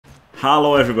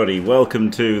Hello everybody, welcome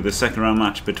to the second round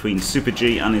match between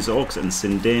Supajee and his Orcs and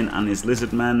Sindain and his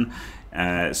Lizardmen.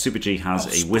 Supajee has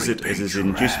a wizard as his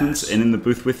inducements, and in the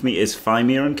booth with me is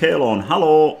Faemir and Caolan.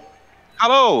 Hello!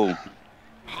 Hello!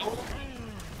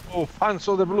 Oh, fans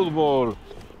of the Blood Bowl.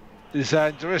 It's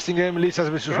an interesting game, Lizards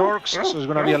versus Orcs, so there's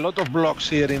going to be a lot of blocks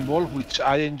here involved, which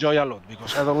I enjoy a lot,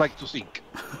 because I don't like to think.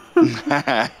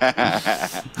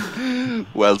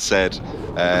 Well said.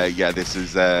 Yeah, this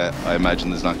is, I imagine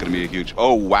there's not going to be a huge...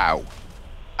 Oh, wow.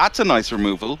 That's a nice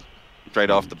removal, straight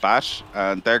off the bat,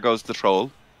 and there goes the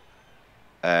troll.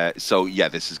 So, yeah,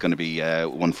 this is going to be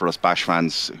one for us Bash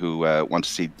fans who want to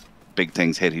see big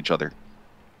things hit each other.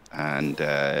 And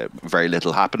very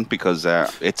little happened because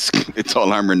it's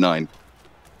all armor 9.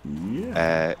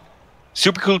 Yeah.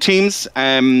 Super cool teams.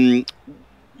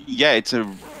 Yeah, it's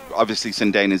obviously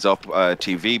Sindain is up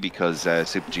TV because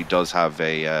Supajee does have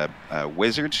a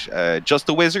wizard, just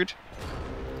a wizard.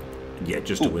 Yeah,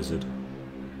 just a wizard.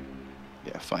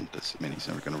 Yeah, fine. This he's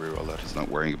never going to reroll that. He's not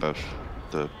worrying about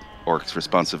the Orcs'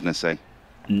 responsiveness, eh?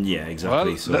 Yeah,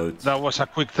 exactly. Well, so that was a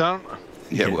quick turn.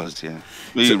 Yeah, it was, yeah.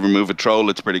 You remove a troll,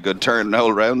 it's a pretty good turn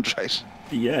all round, right?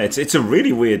 Yeah, it's a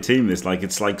really weird team, this. Like,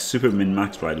 it's like super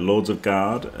min-maxed, right? Loads of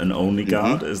guard and only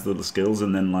guard as the skills,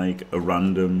 and then like a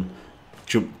random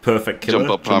perfect killer. Jump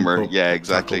up bomber, yeah,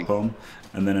 exactly. Bomb,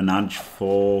 and then an edge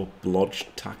 4 blodge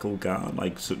tackle guard.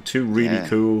 Like, so two really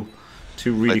cool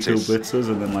blitzers,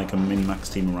 and then like a min-max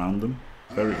team around them.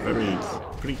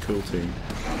 Pretty cool team.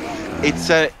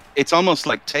 It's almost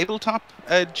like tabletop,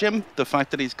 Jim. The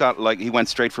fact that he's got, like, he went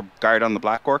straight for guard on the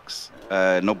Black Orcs.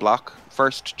 No block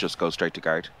first, just go straight to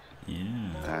guard.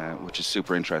 Yeah. Which is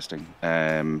super interesting.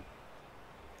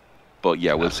 But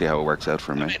yeah, we'll see how it works out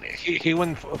for him. I mean, he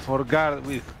went for guard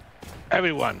with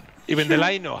everyone. Even the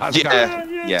Lino has guard.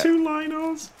 Yeah, 2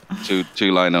 Linos. Two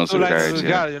Linos with guard, with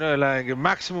guard, you know, like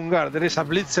maximum guard. There is a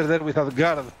blitzer there without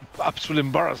guard. Absolutely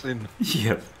embarrassing.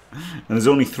 Yep. And there's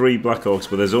only 3 Black Orcs,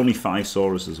 but there's only 5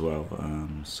 Saurus as well.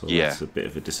 So that's a bit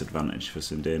of a disadvantage for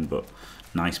Sindain, but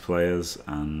nice players,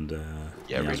 and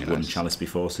he has really won nice. Chalice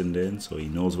before Sindain, so he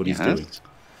knows what he's doing.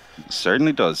 He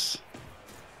certainly does.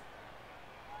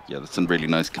 Yeah, that's a really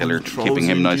nice killer, Troll's keeping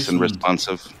him nice and inducement.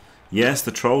 responsive. Yes,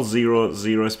 the troll 0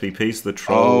 SPP, so the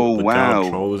troll. Oh, wow.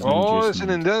 Troll is It's an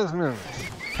inducement.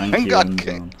 Thank And you, got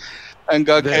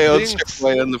The KO'd things- straight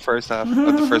away in the first half,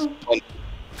 at the first one.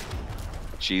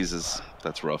 Jesus,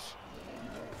 that's rough.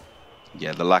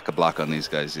 Yeah, the lack of block on these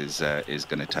guys is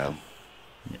going to tell.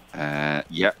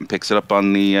 Yeah, and picks it up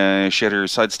on the shitter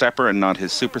sidestepper and not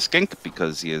his super skink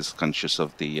because he is conscious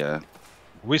of the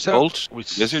Wizard. bolt.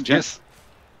 Wizard, yes.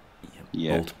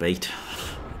 Yeah, Bolt bait.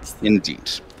 indeed.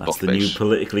 That's the new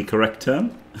politically correct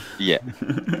term. Yeah.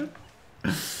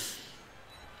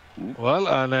 Well,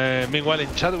 and meanwhile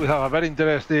in chat we have a very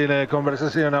interesting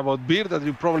conversation about beer that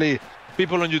you probably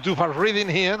people on YouTube are reading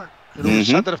here. You know,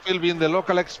 Satterfield being the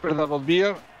local expert about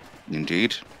beer.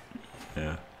 Indeed.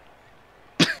 Yeah.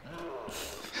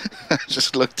 I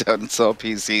just looked down and saw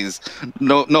PCs.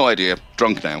 No idea.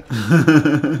 Drunk now.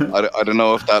 I don't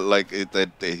know if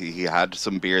that he had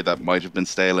some beer that might have been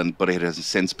stale, but it has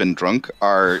since been drunk,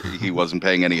 or he wasn't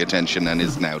paying any attention and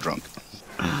is now drunk.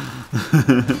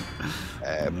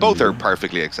 Both are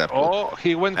perfectly acceptable. Oh,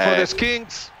 he went for the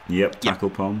skinks. Yep, tackle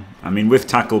pom. I mean, with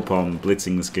tackle pom,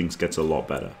 blitzing the skinks gets a lot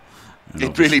better. And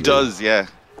It really does, yeah.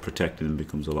 Protecting them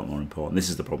becomes a lot more important. This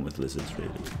is the problem with lizards, really.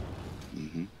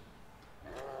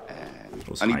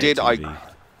 And he did. I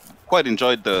quite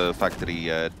enjoyed the fact that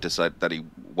he decided that he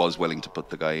was willing to put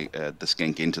the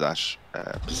skink into that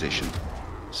position,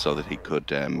 so that he could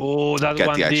get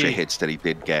the extra hits that he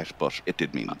did get. But it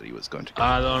did mean that he was going to get.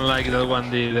 I don't like that one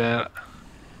there.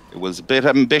 It was a bit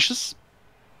ambitious.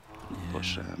 Yeah. But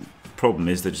the problem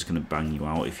is they're just going to bang you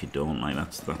out if you don't. Like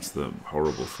that's the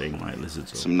horrible thing. Like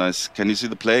lizards. Some nice. Can you see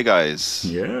the play, guys?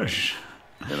 Yes.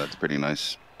 Yeah, that's pretty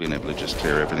nice. Being able to just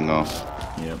clear everything off.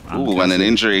 Yep. Ooh, and an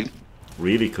injury.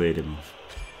 Really cleared him off.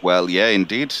 Well, yeah,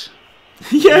 indeed.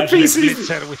 Yeah, PC.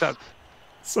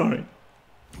 Sorry.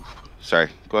 Sorry,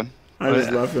 go on. I was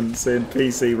laughing, saying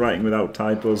PC writing without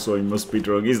typos, so he must be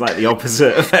drunk. He's like the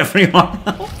opposite of everyone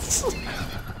else.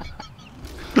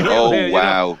 Oh,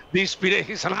 wow. He's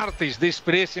an artist. The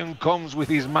inspiration comes with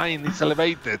his mind. It's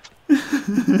elevated.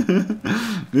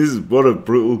 This is what a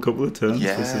brutal couple of turns.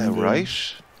 Yeah, for Sindain.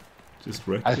 right. Just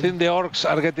wrecked I him. think the Orcs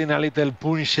are getting a little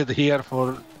punished here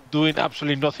for doing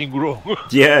absolutely nothing wrong.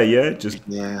 Yeah, just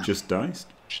diced.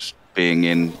 Just being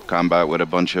in combat with a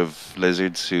bunch of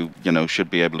lizards who, should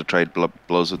be able to trade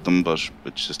blows with them, but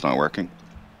it's just not working.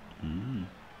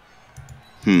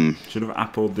 Should have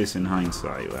appled this in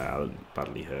hindsight. Well,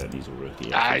 badly hurt. He's a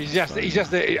rookie.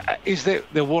 It's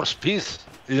the worst piece.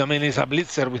 I mean, it's a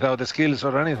blitzer without the skills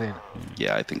or anything.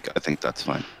 Yeah, I think that's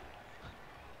fine.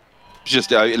 It's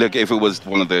just look, if it was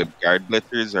one of the guard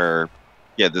blitzers, or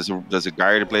there's a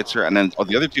guard blitzer, and then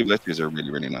the other two blitzers are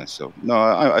really nice. So no,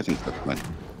 I think that's fine.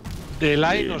 The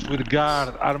Linos with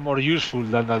guard are more useful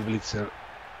than that blitzer.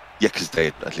 Yeah, because they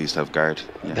at least have guard.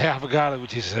 Yeah. They have guard,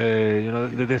 which is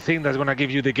the thing that's gonna give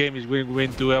you the game is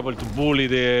going to be able to bully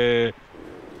the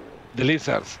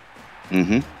lizards.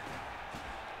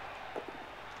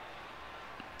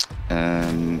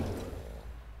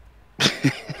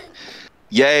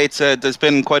 Yeah, it's there's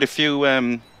been quite a few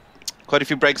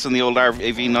breaks on the old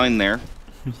AV9 there.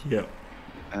 Yep.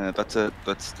 That's the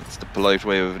polite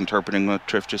way of interpreting what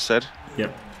Triff just said.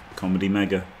 Yep. Comedy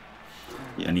mega.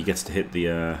 Yeah. And he gets to hit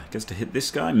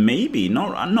this guy. Maybe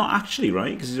not actually,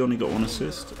 right? Because he's only got 1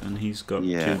 assist and he's got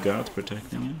 2 guards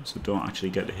protecting him, so don't actually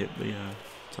get to hit the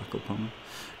tackle pommer.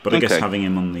 But I guess having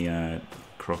him on the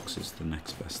Crocs is the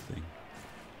next best thing.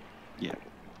 Yeah.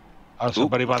 Also,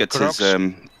 very bad Crocs.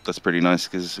 That's pretty nice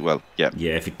because, well, yeah.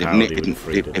 Yeah, if he parried,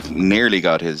 it nearly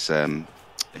got his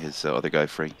other guy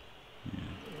free. Yeah.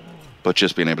 But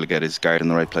just being able to get his guard in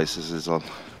the right places is all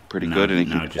pretty good, and he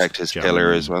can protect his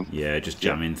killer as well. Yeah, just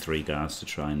jam in 3 guards to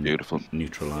try and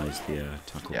neutralise the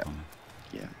tackle bomber.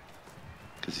 Yeah,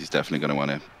 because he's definitely going to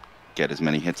want to get as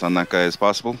many hits on that guy as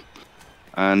possible.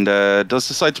 And does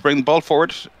decide to bring the ball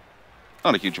forward.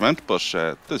 Not a huge amount, but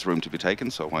there's room to be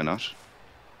taken, so why not?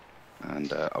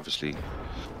 And obviously,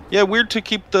 yeah, weird to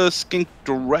keep the skink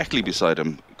directly beside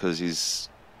him because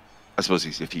I suppose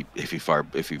if he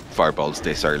fireballs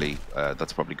this early,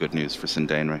 that's probably good news for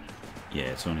Sindain, right? Yeah,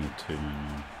 it's only 2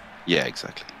 man. Yeah,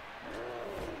 exactly.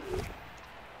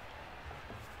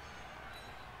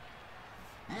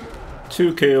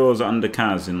 Two KOs under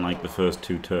Kaz in like the first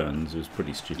 2 turns. It was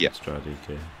pretty stupid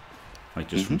strategy. Like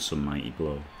just from some mighty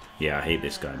blow. Yeah, I hate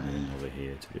this guy moving over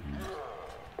here, to be honest.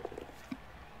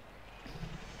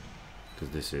 Because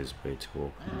this is way too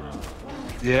open.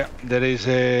 Yeah, there is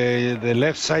the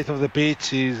left side of the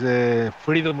pitch is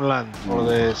freedom land for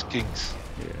the skinks.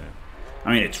 Yeah.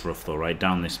 I mean, it's rough though, right?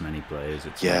 Down this many players.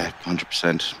 It's 100%.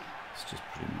 It's just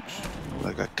pretty much.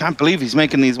 Like, I can't believe he's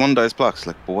making these 1-dice blocks.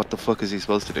 Like, but what the fuck is he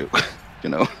supposed to do? You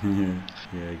know?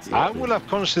 Yeah, exactly. I would have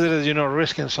considered,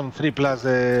 risking some 3+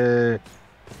 the.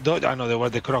 I know there were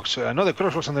the Crocs. I know the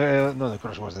Crocs was on the. No, the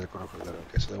Crocs was there.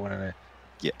 Okay, so they went in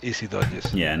easy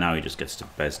dodges. Yeah, now he just gets to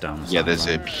bez down the side. Yeah, there's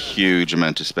a huge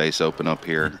amount of space open up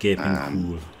here. Gaping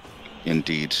pool.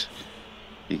 Indeed.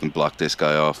 You can block this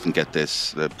guy off and get the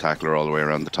tackler all the way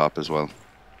around the top as well.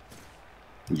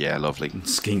 Yeah, lovely.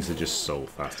 Skinks are just so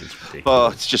fast, it's ridiculous. Oh,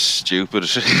 it's just stupid.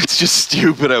 It's just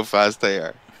stupid how fast they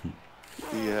are.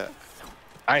 Yeah.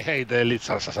 I hate the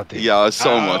lizards as a team. Yeah,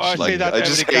 so much. I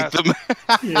just hate them.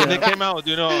 When they came out,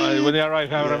 when they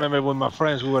arrived, I remember with my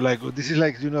friends, we were like, this is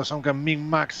like, some kind of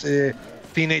min-max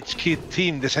teenage kid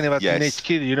team, the same about teenage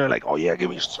kid, like, oh yeah, give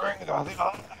me strength.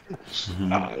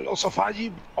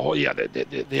 Supajee, oh yeah,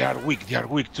 they are weak. They are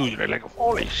weak too. Like,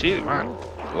 holy shit, man.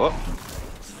 Oh.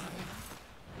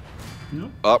 No.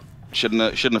 Oh,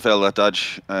 shouldn't have failed that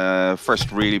dodge.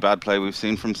 First really bad play we've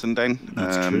seen from Sindain.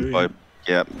 That's true.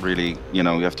 Yeah, really, you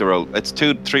have to roll. It's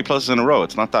 2, 3 pluses in a row.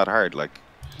 It's not that hard, like.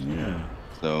 Yeah.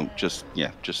 So just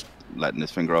letting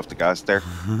his finger off the gas there.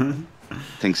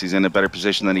 Thinks he's in a better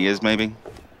position than he is, maybe.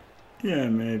 Yeah,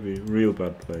 maybe. Real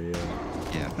bad play.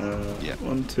 Yeah.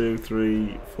 1, 2,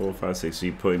 3, 4, 5, 6. So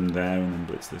you put him there and then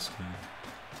blitz this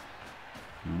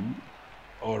guy.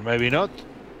 Or maybe not.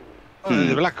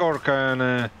 The Black Orc can.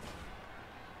 I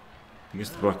guess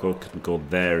the Black Orc can go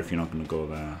there if you're not going to go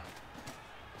there.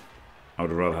 I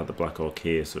would rather have the Black Orc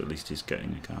here, so at least he's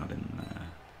getting a card in there.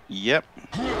 Yep.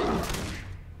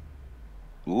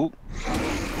 Ooh.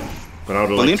 But I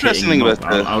would like the interesting thing about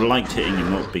I would like hitting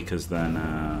him up because then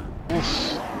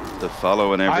the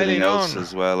follow and everything else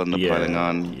as well, and the piling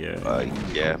on. Yeah.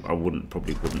 I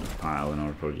probably wouldn't pile, and I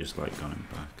would probably just like going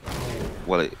back.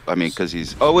 Well, I mean, because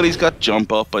he's he's got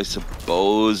jump up. I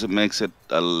suppose it makes it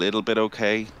a little bit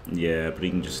okay. Yeah, but he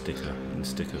can just stick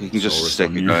He can just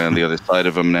stick a guy on the other side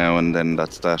of him now, and then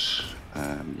that's that.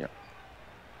 Yeah.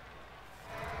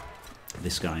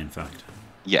 This guy, in fact.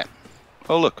 Yeah.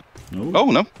 Oh look. No.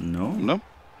 Oh no. No.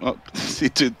 Oh,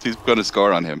 he's going to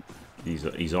score on him.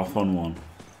 He's off on one.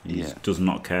 He does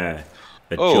not care.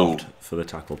 Jumped for the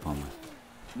tackle pommer.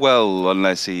 Well,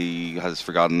 unless he has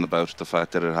forgotten about the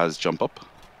fact that it has jump up.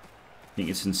 I think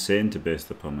it's insane to base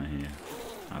the pommer here.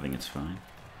 I think it's fine.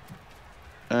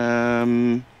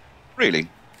 Really?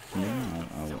 Yeah,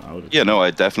 I would. Yeah, no,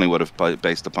 I definitely would have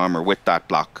based the armor with that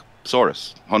block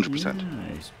Saurus,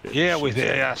 100%. Yeah, with the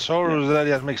Saurus, that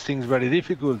just makes things very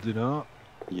difficult, you know.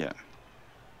 Yeah.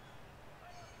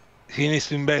 He needs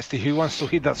to invest. If he wants to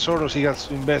hit that Saurus, he has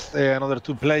to invest another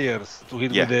 2 players to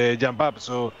hit with the jump up.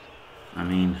 So, I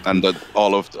mean, and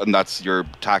that's your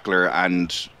tackler and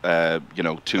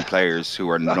 2 players who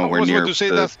are nowhere near. I was going to say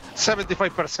that's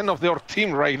 75% of their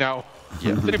team right now.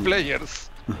 Yeah, 3 players.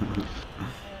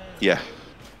 Yeah.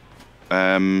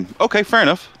 Okay, fair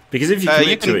enough. Because if you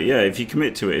commit to it, if you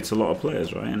commit to it, it's a lot of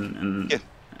players, right? And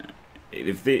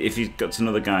if you've got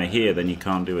another guy here, then you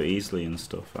can't do it easily and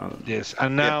stuff. Yes,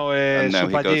 and now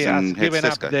Supajee has given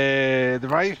up the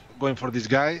drive, going for this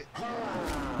guy.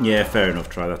 Yeah, fair enough.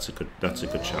 Try. That's a good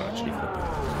shot actually.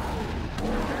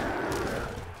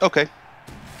 Okay.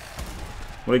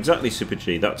 Well, exactly,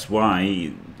 Supajee. That's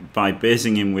why by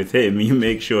basing him with him, you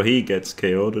make sure he gets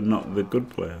KO'd and not the good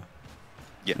player.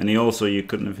 Yeah. And you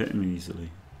couldn't have hit him easily.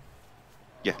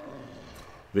 Yeah.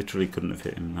 Literally couldn't have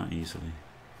hit him that easily.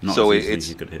 Not so as easily as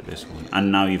you could hit this one.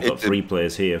 And now you've got 3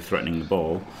 players here threatening the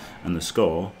ball and the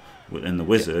score and the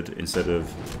wizard instead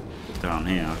of down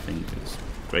here. I think it's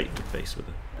great to face with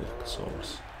the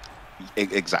Saurus.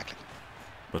 Exactly.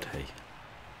 But hey.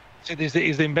 So it's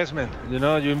the investment. You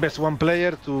know, you invest 1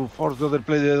 player to force the other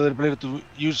player to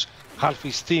use half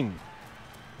his team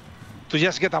to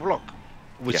just get a block,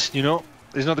 which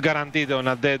is not guaranteed on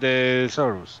a dead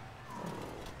Saurus.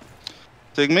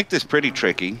 So you can make this pretty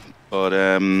tricky, but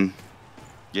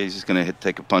he's just gonna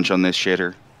take a punch on this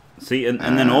shitter. See, and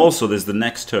then also there's the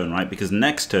next turn, right? Because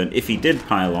next turn, if he did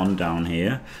pile on down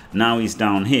here, now he's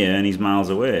down here and he's miles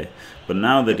away. But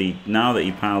now that he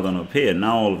piled on up here,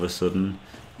 now all of a sudden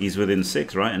he's within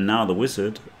 6, right? And now the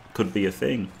wizard could be a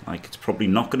thing. Like, it's probably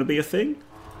not going to be a thing,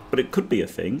 but it could be a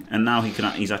thing. And now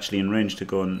he's actually in range to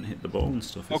go and hit the ball and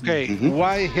stuff. Okay,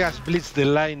 why he has blitzed the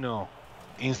Lino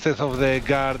instead of the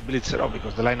guard blitzer? Oh,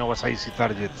 because the Lino was an easy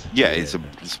target. Yeah, it's a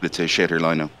shitter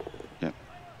Lino. Yeah.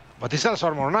 But it's also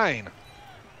armor 9.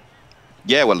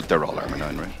 Yeah, well, they're all armor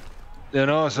 9, right? You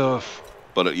know, so.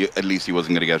 But at least he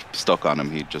wasn't going to get stuck on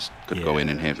him. He just could go in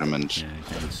and hit him, and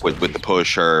with the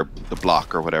push or the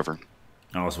block or whatever.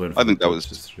 I think that was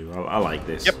just through. I like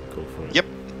this. Yep. Go for it. Yep.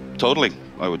 Totally.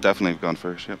 I would definitely have gone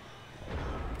first.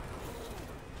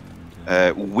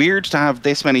 Yep. Weird to have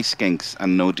this many skinks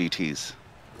and no DTs.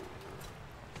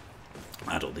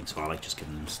 I don't think so. I like just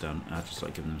giving them stun. I just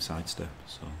like giving them sidestep.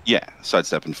 So. Yeah,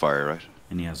 sidestep and fire, right?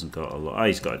 And he hasn't got a lot. Oh,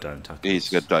 he's got a down tackle. He's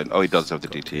got down. Oh, he does have the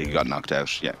DT. He got knocked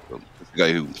out. Yeah, well, the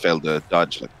guy who failed the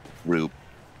dodge, like Rube.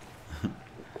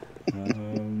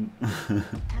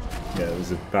 Yeah, it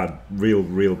was a bad,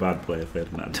 real bad player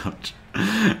failing that dodge.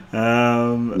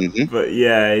 But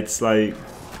yeah, it's like,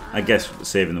 I guess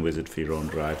saving the wizard for your own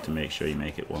drive to make sure you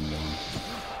make it 1-1.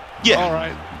 Yeah. All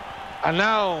right. And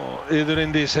now,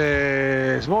 during this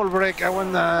small break, I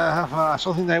want to have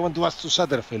something I want to ask to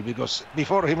Satterfield, because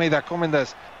before he made a comment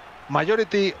that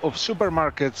majority of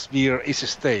supermarkets beer is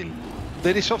stale.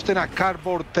 There is often a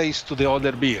cardboard taste to the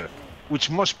older beer,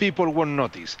 which most people won't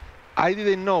notice. I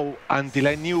didn't know until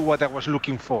I knew what I was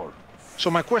looking for. So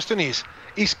my question is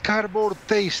cardboard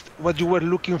taste what you were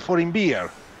looking for in beer?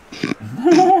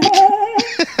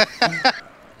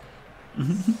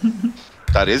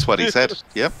 That is what he said.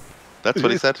 Yep. That's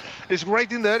what he said. It's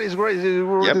right in there. It's right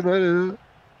in there.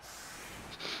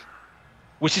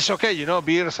 Which is okay, you know.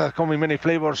 Beers have come in many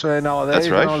flavors nowadays. That's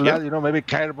right. And all that, you know, maybe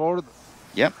cardboard.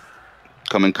 Yep.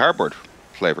 Come in cardboard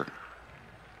flavor.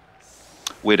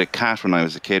 We had a cat when I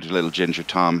was a kid, a little ginger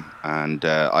Tom, and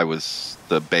I was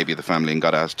the baby of the family and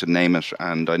got asked to name it,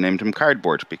 and I named him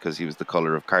Cardboard because he was the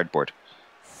color of cardboard.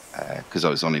 Because I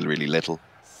was only really little,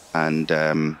 and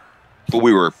but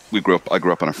I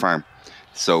grew up on a farm.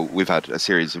 So we've had a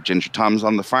series of Ginger Toms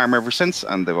on the farm ever since,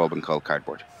 and they've all been called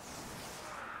Cardboard.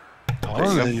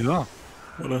 Oh, there you go.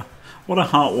 What a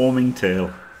heartwarming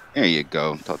tale. There you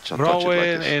go.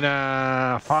 Growing in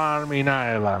a farm in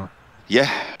Ireland.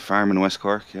 Yeah, farm in West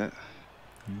Cork, yeah.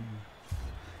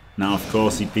 Now, of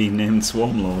course, he'd be named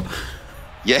Swarmlord.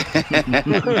 Yeah.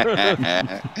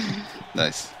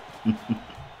 Nice.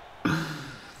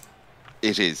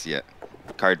 It is, yeah.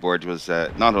 Cardboard was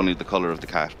not only the colour of the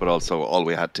cat, but also all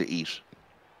we had to eat.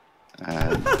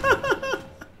 Yeah.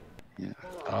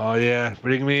 Oh yeah,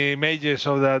 bring me images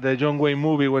of the John Wayne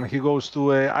movie when he goes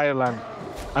to Ireland,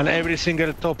 and every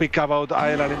single topic about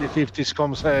Ireland in the 50s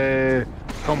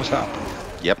comes up.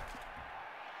 Yep.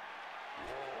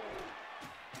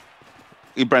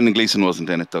 Brendan Gleeson wasn't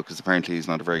in it though, because apparently he's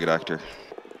not a very good actor.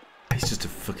 He's just a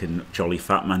fucking jolly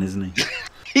fat man, isn't he?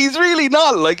 He's really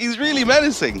not. Like, he's really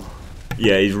menacing.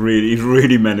 Yeah, he's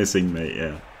really menacing, mate.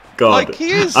 Yeah. God, Like,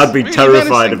 he is I'd be really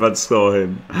terrified menacing. if I saw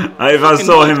him. If I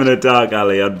saw him in a dark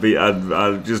alley,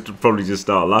 I'd just probably just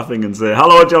start laughing and say,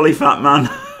 "Hello, jolly fat man."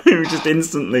 He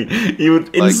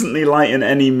would instantly lighten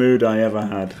any mood I ever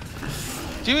had.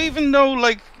 Do you even know,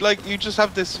 like you just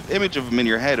have this image of him in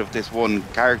your head of this one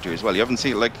character as well? You haven't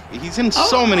seen, like, he's in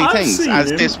so many I've things seen as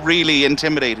him. this really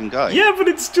intimidating guy. Yeah, but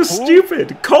it's just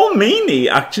stupid. Cole Meany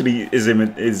actually is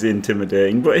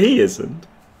intimidating, but he isn't.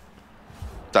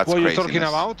 That's what are you craziness. talking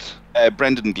about?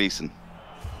 Brendan Gleeson.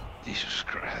 Jesus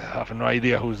Christ, I have no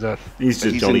idea who's that. He's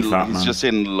just jolly fat man. He's just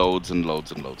in loads and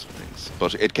loads and loads of things.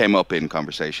 But it came up in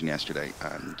conversation yesterday,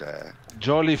 and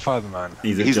Jolly fat man.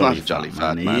 he's not a jolly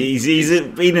fat man. He's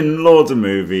been in loads of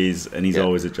movies, and he's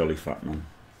always a jolly fat man.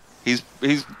 He's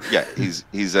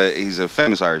a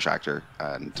famous Irish actor,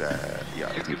 and yeah,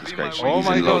 I think he's great. Oh He's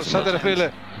my in God, loads and loads of things.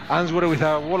 Satterfield answered with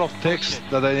a wall of text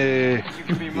that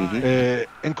I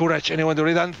encourage anyone to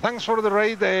read. And thanks for the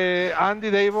raid, Andy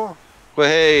Davo. Well,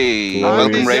 hey, Boys.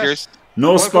 welcome Raiders.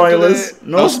 No Welcome spoilers. to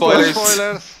the- No spoilers.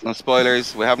 spoilers. No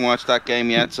spoilers. We haven't watched that game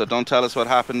yet, so don't tell us what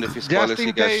happened. If you spoil Just us, you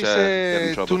in get case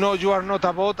in trouble. to know you are not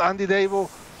a bot, Andy Davo,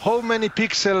 how many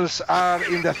pixels are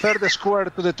in the third square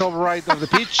to the top right of the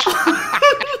pitch?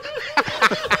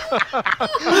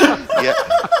 Yeah.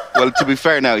 Well, to be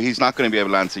fair now, he's not going to be able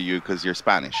to answer you because you're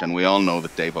Spanish, and we all know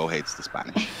that Davo hates the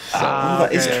Spanish.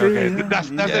 That is true.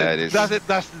 Yeah.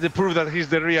 That's the proof that he's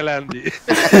the real Andy.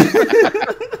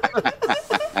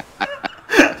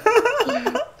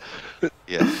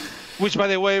 Yeah. Which, by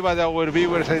the way, by our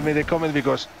viewers, I made a comment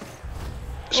because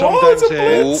Oh, sometimes it's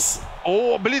a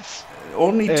blitz. blitz.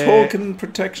 Only token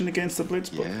protection against the blitz,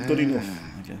 but good enough,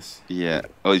 I guess. Yeah.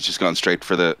 Oh, he's just gone straight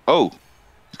for the. Oh,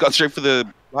 he's gone straight for the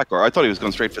black. Or I thought he was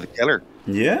going straight for the killer.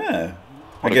 Yeah.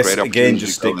 What I a guess great again, opportunity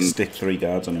just to go stick 3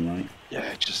 guards on him, right?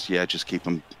 Yeah. Just keep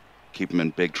him in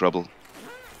big trouble.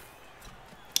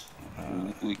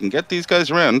 We can get these guys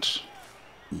around,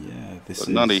 Yeah, this but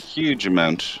is not a huge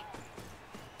amount.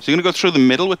 So you're gonna go through the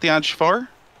middle with the Edge 4?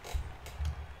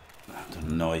 I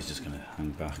don't know. He's just gonna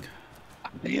hang back.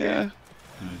 Yeah.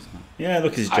 No, he's not. Yeah,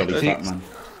 look, he's jolly fat man.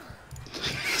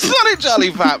 He's not a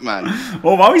jolly fat man.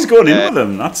 Oh, wow, he's going in with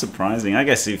them. That's surprising. I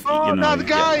guess if Oh, you know. that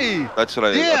guy! Yeah, that's what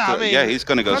I. Yeah, I mean, he's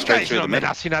gonna go that straight guy's through the not middle.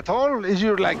 menacing at all. Is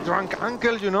your like drunk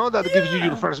uncle, you know, that gives you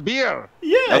your first beer?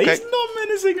 Yeah, Okay. he's not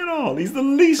menacing at all. He's the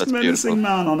least That's menacing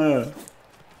beautiful. man on earth.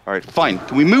 All right, fine.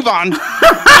 Can we move on?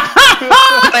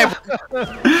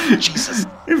 Jesus.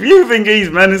 If you think he's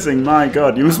menacing, my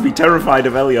God, you must be terrified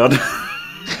of Eliod.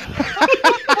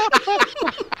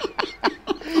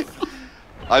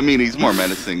 I mean, he's more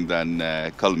menacing than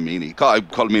Colmini.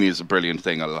 Colmini is a brilliant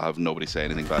thing. I'll have nobody say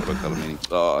anything bad about Colmini.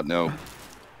 Oh, no.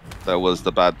 That was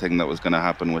the bad thing that was going to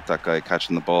happen with that guy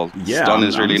catching the ball. Yeah, Stun I'm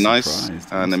is really nice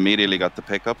surprised. and immediately got the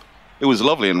pickup. It was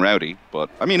lovely and rowdy, but,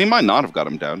 I mean, he might not have got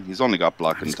him down. He's only got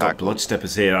block and He's got tackle. blood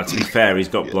steppers here. To be fair, he's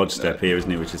got blood step here, isn't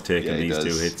he? Which has taken he these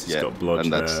does. 2 hits. He's Yeah, got blood.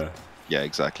 and that's- Yeah,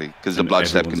 exactly. Because the And blood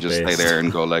step can everyone's just based. stay there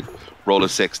and go like, roll a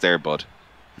 6 there, bud.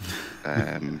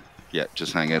 Yeah,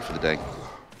 just hang out for the day.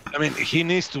 I mean, he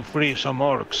needs to free some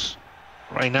orcs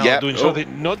right now. Yeah. Doing Oh.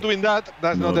 something, not doing that.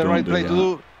 That's No, not the don't right do play to that.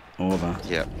 do All that.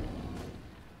 Yeah.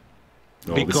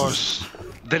 Oh, this because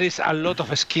there is a lot of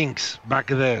skinks back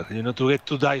there. You know, to get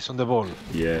 2 dice on the ball.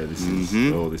 this is.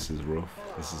 Mhm. Oh, this is rough.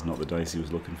 This is not the dice he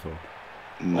was looking for.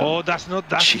 No. Oh, that's not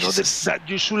Jesus. that.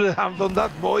 You shouldn't have done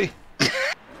that, boy.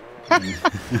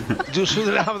 You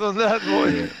shouldn't have done that,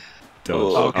 boy. Dodge.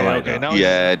 Oh, Okay, I like okay. that. Now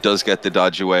Yeah, it does get the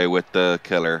dodge away with the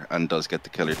killer and does get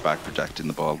the killer's back protecting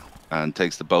the ball and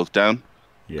takes the both down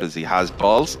Yeah. because he has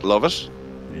balls. Love it.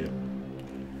 Yeah.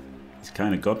 He's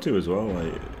kind of got to as well.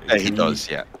 Like, Yeah, he does,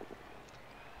 yeah.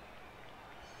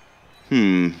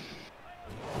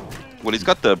 Well, he's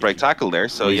got the break tackle there,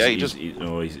 so yeah,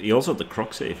 he also had the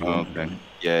Crocs hit if you wanted. Okay. Right?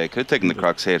 Yeah, he could have taken the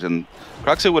Crocs hit, and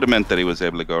Crocs hit would have meant that he was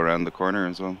able to go around the corner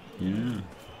as well. Yeah.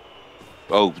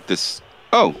 Oh, this.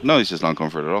 Oh, no, he's just not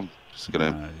going for it at all. Just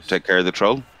going to take care of the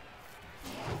troll.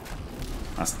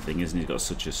 That's the thing, isn't he? He's got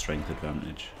such a strength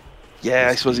advantage. Yeah,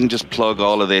 I suppose he can just plug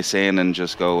all of this in and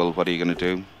just go, well, what are you going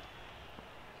to do?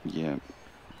 Yeah.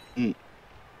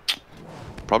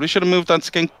 Probably should have moved that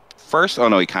skink first. Oh,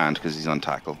 no, he can't because he's on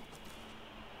tackle.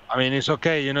 I mean, it's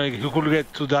okay. You know, you could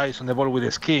get 2 dice on the ball with the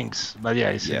skinks, but yeah,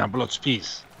 it's in Yeah. a blood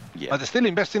piece. Yeah, But still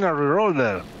investing a reroll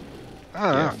there.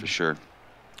 yeah, for sure.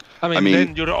 I mean,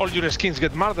 mean- then all your skins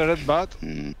get murdered, but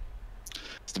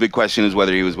The big question is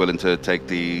whether he was willing to take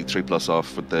the 3+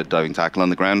 off with the diving tackle on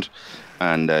the ground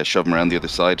and shove him around the other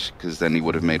side, because then he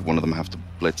would have made one of them have to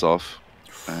blitz off.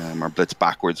 Or blitz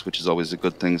backwards, which is always a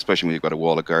good thing, especially when you've got a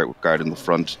wall of guard in the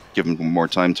front, give him more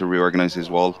time to reorganize his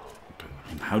wall.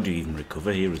 How do you even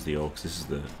recover here as the Orcs? This is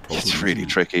the problem. It's really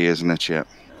tricky, isn't it? Yeah.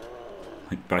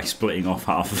 Like by splitting off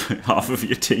half of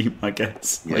your team, I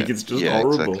guess. Yeah. Like it's just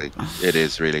horrible. Exactly. It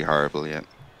is really horrible. Yeah.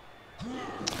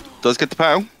 Does get the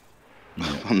POW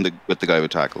with the guy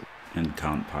with tackle. And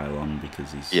can't pile on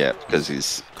because he's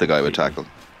he's the guy with tackle.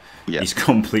 Yeah. He's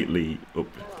completely up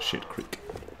shit creek.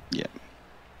 Yeah.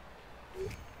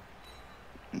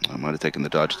 I might have taken the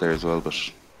dodge there as well, but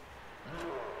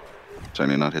trying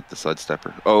to not hit the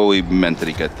sidestepper. Oh, he meant that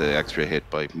he get the extra hit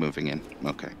by moving in.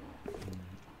 Okay.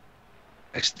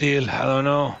 Still, I don't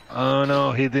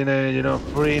know. He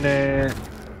didn't, bring a...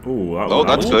 Ooh,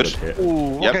 that's good.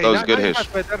 Ooh, yep, okay, that was a good hit.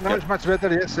 Now it's much better,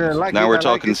 yes. Now we're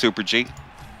talking Super G.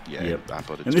 Yeah, yep.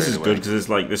 And this is good because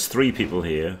there's 3 people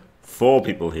here, 4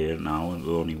 people here now, and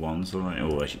only 1. So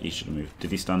like, he should have moved.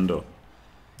 Did he stand up?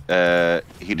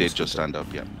 He did just stand up.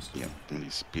 Yeah. And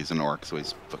he's an orc, so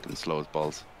he's fucking slow as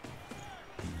balls.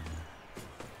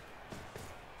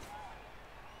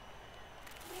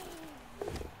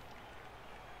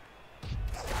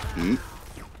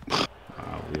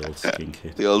 Wow, the old skink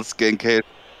hit. The old skink hit.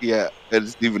 Yeah,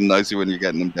 it's even nicer when you're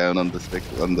getting them down on the stick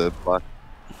on the block.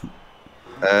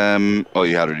 Oh,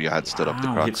 you had stood up the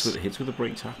crocs. Hits with a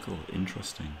break tackle.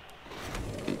 Interesting.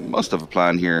 He must have a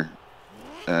plan here.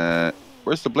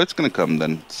 Where's the blitz going to come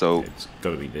then? So it's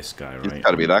got to be this guy, right? It's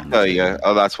got to be that guy. Yeah.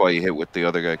 Oh, that's why you hit with the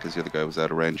other guy because the other guy was out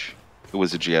of range. It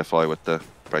was a GFI with the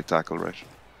break tackle, right?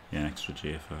 Yeah, extra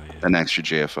GFI. Yeah. An extra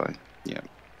GFI. Yeah.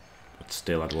 But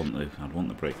still, I'd want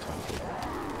the break tackle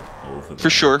over there. For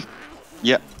sure.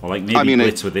 Yeah. Or like maybe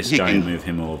blitz with this guy and move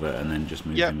him over, and then just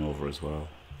move him over as well.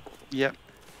 Yeah.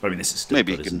 But I mean, this is still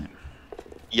good, isn't it?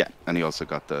 Yeah, and he also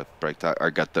got the break tackle, or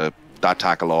got that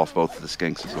tackle off both of the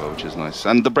skinks as well, which is nice.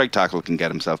 And the break tackle can get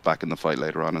himself back in the fight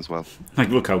later on as well. Like,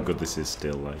 look how good this is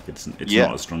still. Like, it's not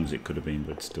as strong as it could have been,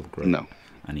 but it's still great. No.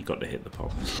 And he got to hit the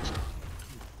pop.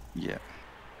 Yeah.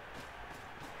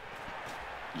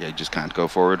 Yeah, he just can't go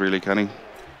forward, really, can he?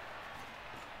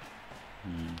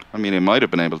 I mean, he might have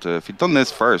been able to. If he'd done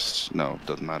this first, no, it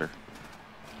doesn't matter.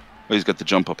 Oh, he's got the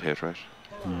jump up hit, right?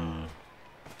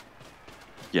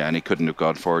 Yeah, and he couldn't have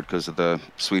gone forward because of the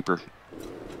sweeper.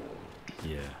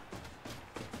 Yeah.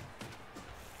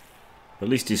 At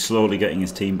least he's slowly getting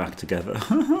his team back together.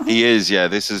 He is, yeah.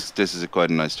 This is quite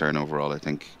a nice turn overall, I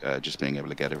think. Just being able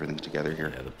to get everything together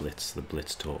here. Yeah, the blitz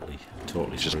totally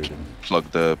just screwed him.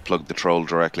 Plug the troll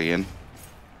directly in.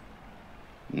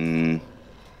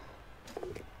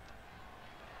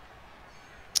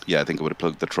 Yeah, I think it would have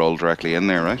plugged the troll directly in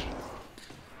there, right?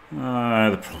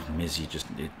 The problem is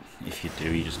if you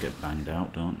do, you just get banged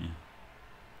out, don't you?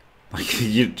 Like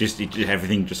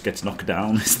everything just gets knocked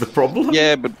down is the problem.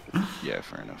 Yeah, but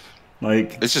fair enough.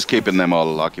 Like it's just keeping them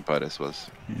all occupied, I suppose.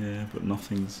 Yeah, but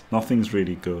nothing's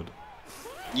really good.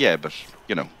 Yeah, but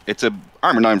it's a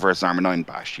armor 9 versus armor 9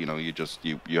 bash. You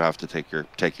have to take your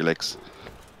licks,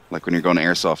 like when you're going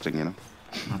airsoftting.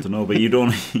 I don't know, but you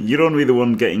don't be the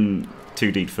one getting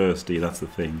 2D'd first, do you? That's the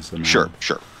thing. So now, sure.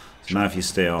 Now if you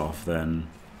stay off, then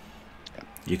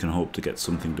you can hope to get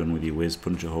something done with your whiz,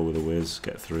 punch a hole with a whiz,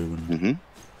 get through, and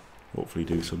hopefully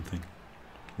do something.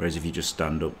 Whereas if you just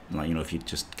stand up, like if you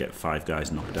just get 5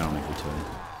 guys knocked down every turn,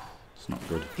 it's not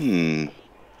good.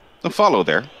 A follow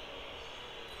there.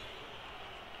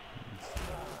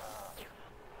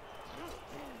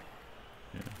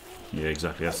 Yeah,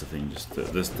 exactly. That's the thing. Just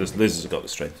this Liz has got the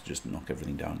strength to just knock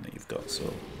everything down that you've got.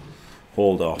 So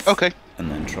hold off. Okay.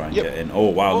 And then try and get in. Oh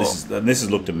wow, this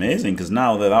has looked amazing because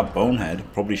now that bonehead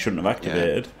probably shouldn't have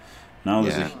activated. Now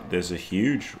there's a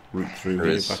huge route through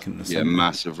here back in the center. Yeah,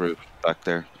 massive route back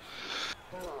there.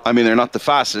 I mean, they're not the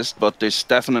fastest, but there's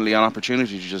definitely an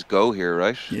opportunity to just go here,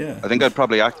 right? Yeah. I think I'd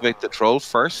probably activate the troll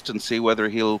first and see whether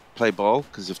he'll play ball.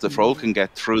 Because if the troll can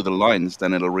get through the lines,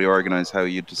 then it'll reorganize how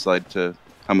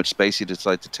much space you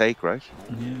decide to take, right?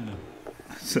 Yeah.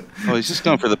 Oh, he's just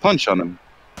going for the punch on him.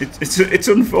 It's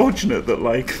unfortunate that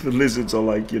like the lizards are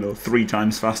like 3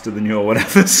 times faster than you or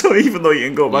whatever. So even though you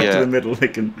can go back to the middle, they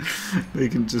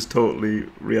can just totally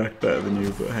react better than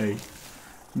you. But hey,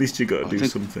 at least you got to do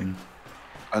something.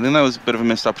 I think that was a bit of a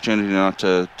missed opportunity not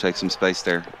to take some space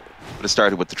there. But it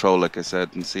started with the troll, like I said,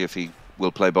 and see if he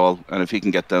will play ball. And if he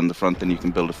can get down the front, then you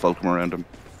can build a fulcrum around him.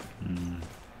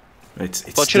 It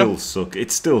still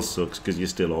sucks because you're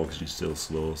still orcs and you're still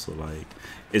slow. So like,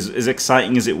 as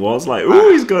exciting as it was, like,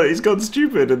 ooh, he's gone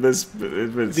stupid, and it's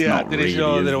not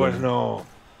really. There was no.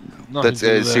 That's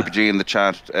Super G in the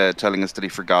chat telling us that he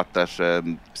forgot that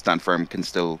stand firm can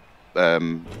still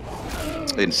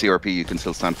in CRP you can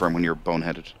still stand firm when you're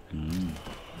boneheaded.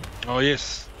 Oh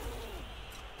yes.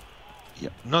 Yeah.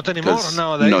 Not anymore 'Cause-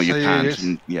 nowadays. No, you I can't. guess.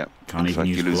 Yeah. Can't In even fact,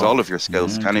 use you lose block. all of your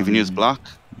skills. Yeah, can't even use block.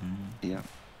 Yeah.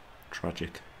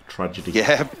 Tragic. Tragedy.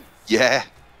 Yeah. Yeah.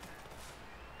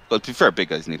 But to be fair, big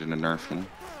guys needed a nerf, you know.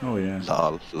 Oh yeah.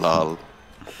 Lol. Lol.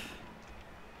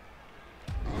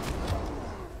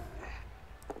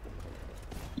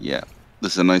 Yeah.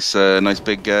 This is a nice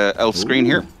big elf screen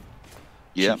here. Ooh.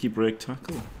 Yeah. Cheeky break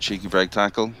tackle. Cheeky break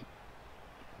tackle.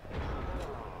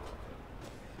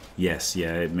 Yes,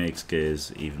 yeah, it makes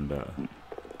Gaze even better.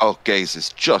 Oh, Gaze is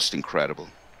just incredible.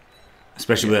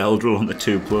 Especially with Eldril on the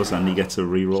 2+, and he gets a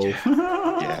reroll.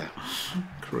 Yeah.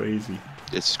 Crazy.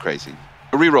 It's crazy.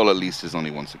 A reroll at least is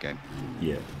only once a game.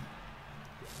 Yeah.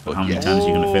 But How many yes. times are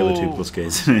you going to fail a 2+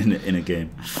 Gaze in a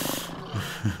game?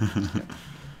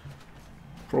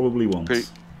 Probably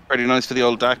once. Pretty nice for the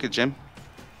old DACA, Jim.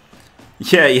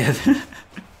 Yeah, yeah.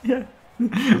 Yeah.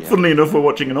 Funnily enough, we're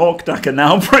watching an Orc Daka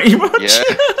now, pretty much.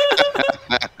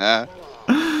 Yeah.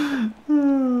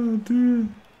 Oh, dear.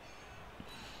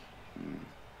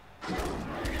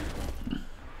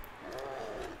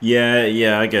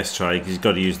 Yeah, I guess try. He's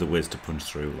got to use the whiz to punch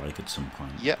through, like at some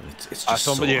point. Yeah. It's just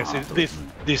so Yes, hard, though, this isn't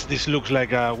it? this looks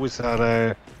like a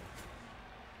wizard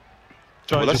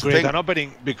trying to that's the create thing. an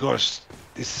opening, because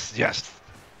it's just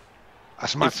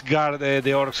as much guard the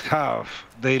Orcs have.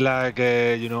 They like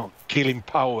killing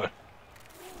power.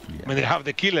 I mean, they have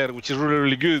the killer, which is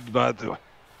really good, but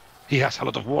he has a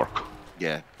lot of work.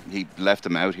 Yeah. He left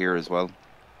him out here as well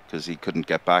because he couldn't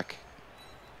get back.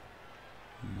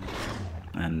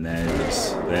 And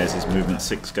there's his movement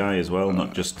 6 guy as well.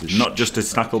 Not just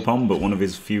his tackle pom, but one of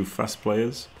his few fast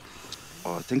players.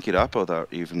 Oh, I think you'd Apo that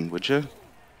even, would you?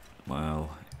 Well,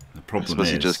 the I problem suppose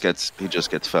is he just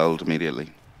gets felled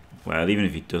immediately. well, even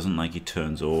if he doesn't, like, he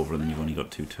turns over, and then you've only got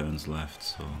 2 turns left.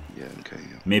 So Yeah. Okay.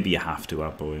 Yeah. maybe you have to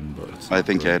Apo him, but it's I not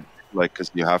think great.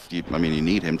 because you have to. I mean, you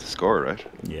need him to score, right?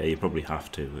 Yeah, you probably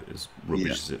have to, as rubbish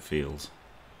Yeah. as it feels.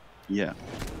 Yeah.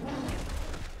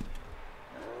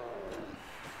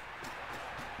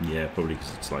 Yeah, probably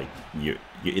because it's like you're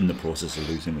in the process of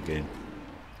losing the game.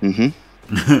 Mm-hmm.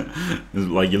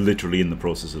 Like you're literally in the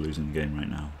process of losing the game right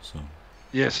now. So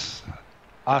Yes.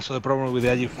 Also, the problem with the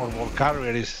IG4 ball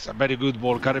carrier is a very good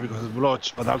ball carrier because it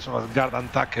blocks, but also has guard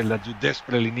and tackle that you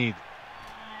desperately need.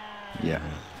 Yeah.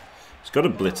 he's got to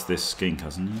blitz this skink,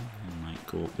 hasn't he? He might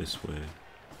go up this way.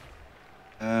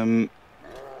 Yeah.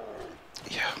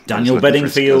 Daniel I was looking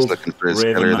Bedingfield, looking for his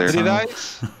Raven killer there. Maxwell. 3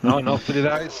 dice? No, no 3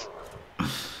 dice.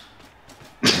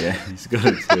 Yeah, he's got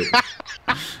to do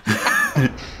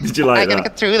it. Did you like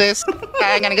that? through this.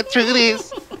 I'm gonna get through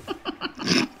this.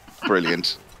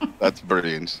 Brilliant. That's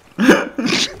brilliant.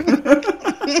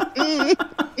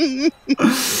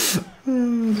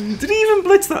 Did he even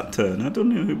blitz that turn? I don't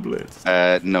know who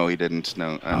blitzed. No, he didn't.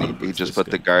 No, and he blitz just this put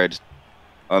the guy. guard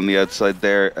on the outside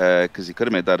there because he could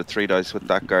have made that a 3 dice with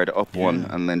that guard up one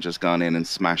and then just gone in and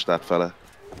smashed that fella.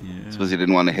 Yeah. Suppose he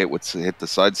didn't want to hit the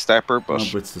side stepper, Oh, but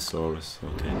Blitzosaurus.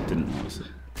 Okay, didn't notice it.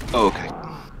 oh, okay,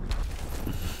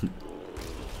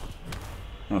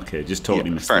 Okay, just totally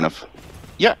yeah, missed fair that. enough.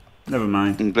 Yeah, Never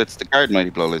mind. and blitz the guard, mighty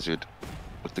blow lizard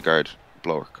with the guard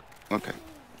blower. Okay,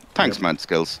 thanks, Yep. man.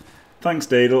 Skills. Thanks,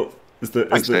 Dadle. Is the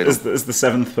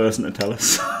 7th person to tell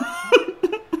us.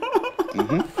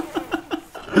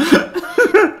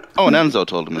 Oh, and Enzo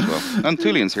told him as well. And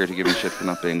Thulian's here to give him shit for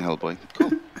not being Hellboy.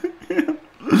 Cool.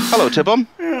 Hello, Tibum.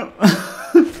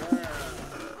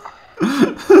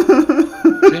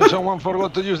 Seems someone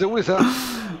forgot to use the wizard.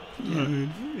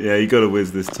 Yeah, you got to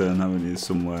whiz this turn, haven't you?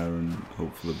 Somewhere and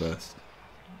hope for the best.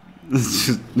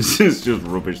 It's just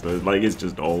rubbish though. Like it's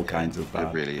just all kinds of It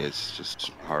bad. really is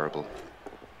just horrible.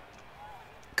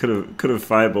 Could have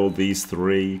fireballed these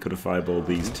 3. Could have fireballed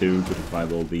these 2. Could have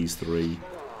fireballed these 3.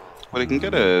 Well, he can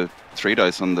get a 3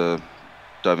 dice on the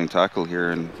diving tackle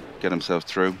here and get himself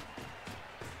through.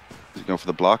 Is he going for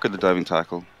the block or the diving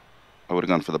tackle? I would have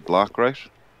gone for the block, right?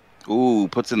 Ooh,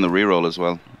 puts in the reroll as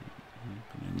well.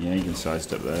 Yeah, you can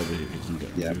sidestep there, but he doesn't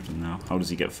get through now. How does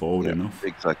he get forward enough?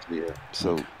 Exactly, yeah.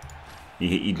 So,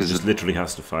 He just literally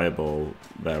has to fireball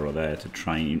there or there to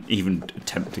try and even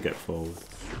attempt to get forward.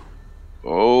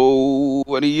 oh,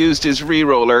 when he used his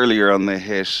reroll earlier on the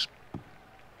hit,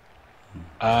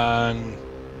 And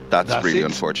that's really it.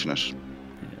 unfortunate. Yeah,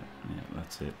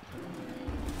 that's it.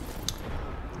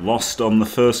 Lost on the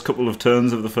first couple of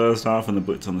turns of the first half and the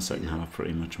blitz on the second half,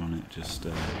 pretty much on it. Just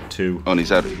 2. Oh, and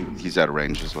he's out of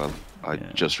range as well. I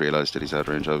just realised that he's out of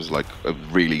range. I was like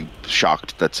really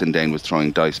shocked that Sindain was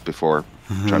throwing dice before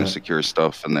trying to secure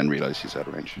stuff, and then realised he's out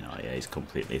of range. No, yeah, he's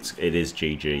completely. It is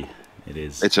GG. It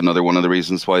is. It's another one of the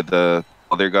reasons why the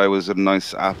other guy was a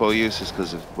nice Apo use, is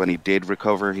because when he did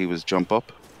recover, he was jump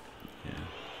up. Yeah.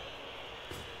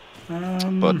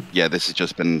 But yeah, this has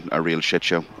just been a real shit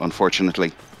show,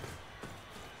 unfortunately.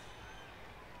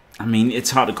 I mean,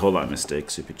 it's hard to call that a mistake,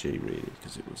 Supajee, really,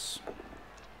 because it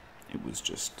was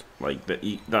just like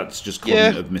that's just calling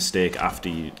it a mistake after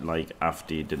you didn't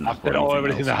after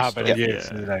everything that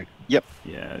happened. Yep.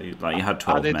 Yeah, like you had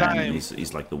 12 men. And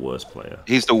he's like the worst player.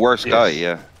 He's the worst guy.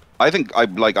 Yeah, I think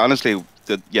honestly.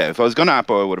 If I was going to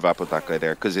Appo, I would have Appoed that guy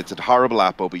there, because it's a horrible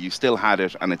Appo, but you still had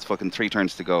it, and it's fucking 3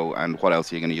 turns to go, and what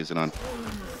else are you going to use it on?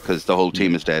 Because the whole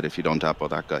team is dead if you don't Appo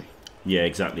that guy. Yeah,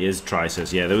 exactly. As Tri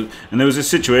says, yeah. There was a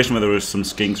situation where there was some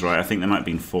skinks, right? I think there might have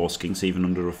been 4 skinks even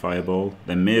under a fireball.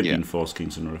 There may have been 4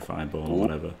 skinks under a fireball or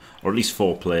whatever. Or at least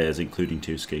 4 players, including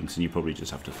 2 skinks, and you probably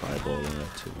just have to fireball there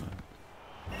too.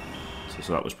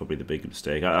 So that was probably the big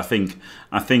mistake. I think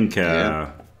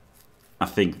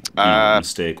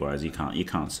mistake-wise, you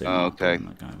can't say. Oh, okay.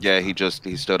 Yeah, he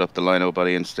stood up the lino by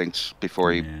instinct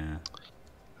before he. Yeah.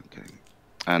 Okay.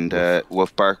 And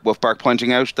Wolfbark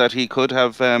pointing out that he could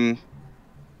have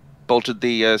bolted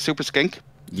the super skink.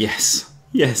 Yes.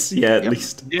 Yes. Yeah. At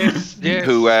least. Yes. Yes.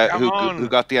 Who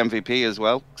got the MVP as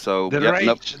well? So the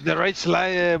right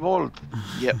sly bolt.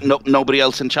 Yeah. Nobody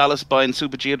else in Chalice buying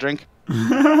Supajee a drink.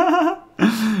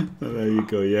 There you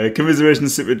go. Yeah,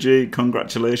 commiserations, Supajee.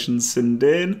 Congratulations,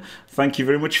 Sindain. Thank you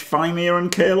very much, Faemir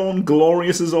and Caolan.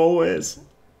 Glorious as always.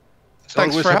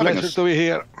 Thanks for having us. To be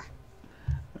here.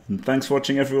 And thanks for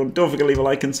watching, everyone. Don't forget to leave a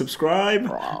like and subscribe.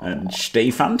 And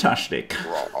stay fantastic.